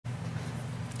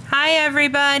Hi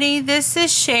everybody, this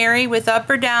is Sherry with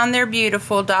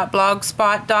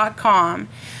UpOrDownThereBeautiful.blogspot.com.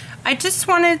 I just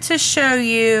wanted to show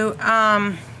you,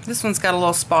 this one's got a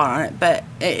little spot on it, but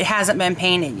it hasn't been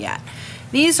painted yet.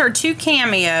 These are two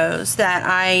Cameos that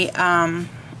I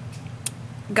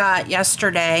got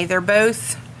yesterday. They're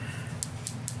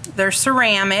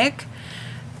ceramic,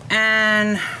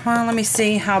 and well, let me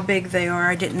see how big they are.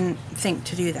 I didn't think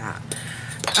to do that.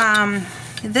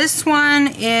 This one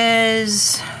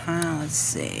is, let's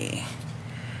see,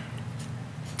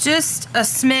 just a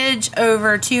smidge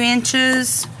over 2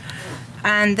 inches,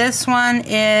 and this one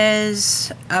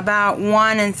is about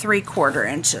 1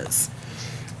 3/4 inches.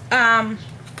 I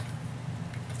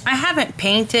haven't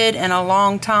painted in a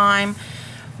long time,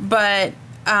 but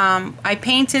I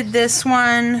painted this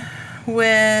one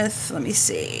with, let me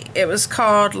see, it was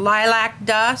called Lilac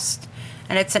Dust,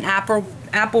 and it's an apple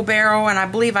barrel, and I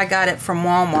believe I got it from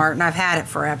Walmart, and I've had it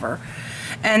forever.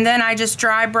 And then I just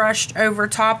dry brushed over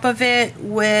top of it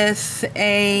with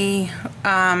a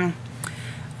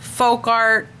folk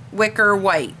art wicker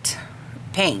white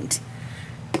paint.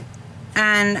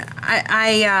 And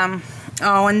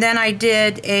and then I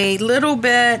did a little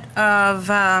bit of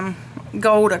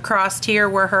gold across here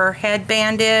where her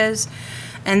headband is,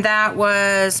 and that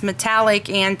was metallic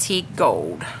antique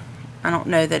gold. I don't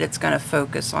know that it's going to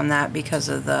focus on that because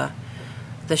of the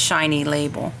shiny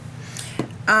label.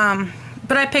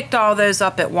 But I picked all those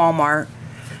up at Walmart.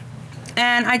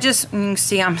 And I just, you can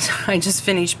see I just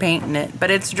finished painting it,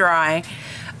 but it's dry.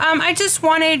 I just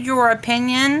wanted your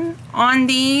opinion on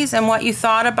these and what you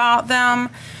thought about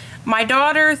them. My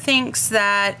daughter thinks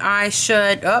that I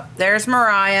should, oh, there's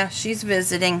Mariah. She's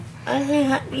visiting. I can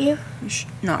help you.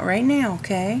 Not right now,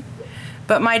 okay?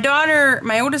 But my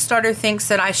oldest daughter thinks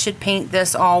that I should paint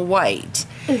this all white.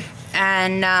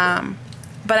 And,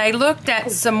 but I looked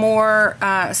at some more,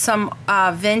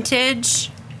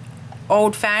 vintage,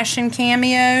 old-fashioned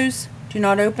Cameos. Do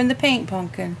not open the paint,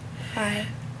 Pumpkin. Why?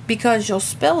 Because you'll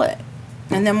spill it.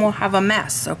 And then we'll have a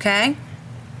mess, okay?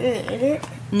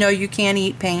 No, you can't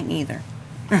eat paint either.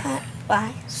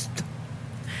 Why?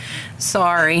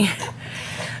 Sorry.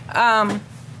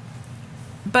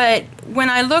 But when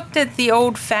I looked at the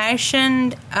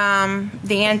old-fashioned,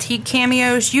 the antique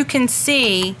Cameos, you can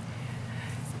see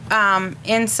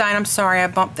inside, I'm sorry I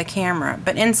bumped the camera,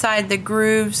 but inside the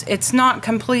grooves, it's not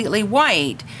completely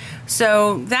white.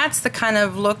 So that's the kind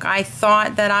of look I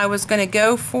thought that I was going to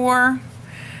go for.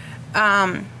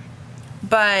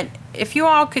 But if you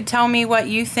all could tell me what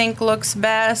you think looks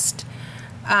best.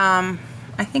 I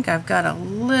think I've got a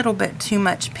little bit too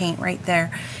much paint right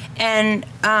there. And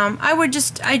I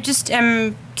just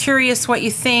am curious what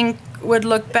you think would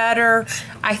look better.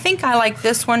 I think I like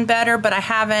this one better, but I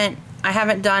haven't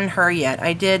done her yet.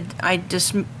 I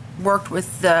just worked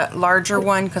with the larger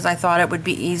one because I thought it would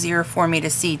be easier for me to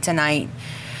see tonight.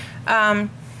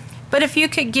 But if you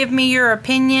could give me your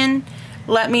opinion,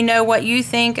 let me know what you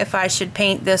think. If I should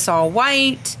paint this all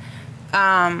white,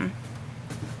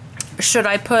 should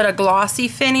I put a glossy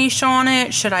finish on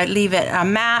it? Should I leave it a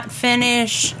matte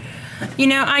finish? You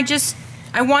know, I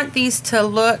want these to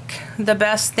look the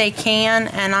best they can,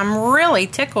 and I'm really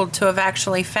tickled to have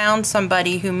actually found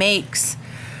somebody who makes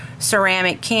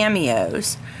ceramic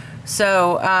Cameos.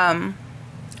 So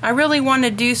I really want to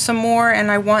do some more,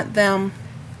 and I want them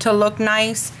to look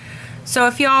nice. So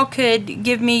if y'all could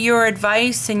give me your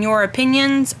advice and your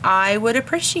opinions, I would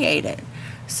appreciate it.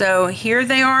 So here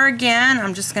they are again.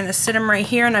 I'm just going to sit them right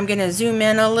here, and I'm going to zoom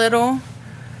in a little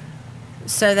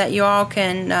so that you all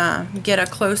can get a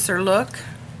closer look.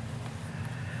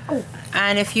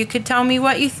 And if you could tell me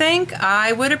what you think,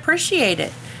 I would appreciate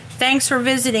it. Thanks for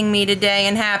visiting me today,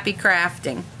 and happy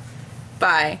crafting.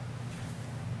 Bye.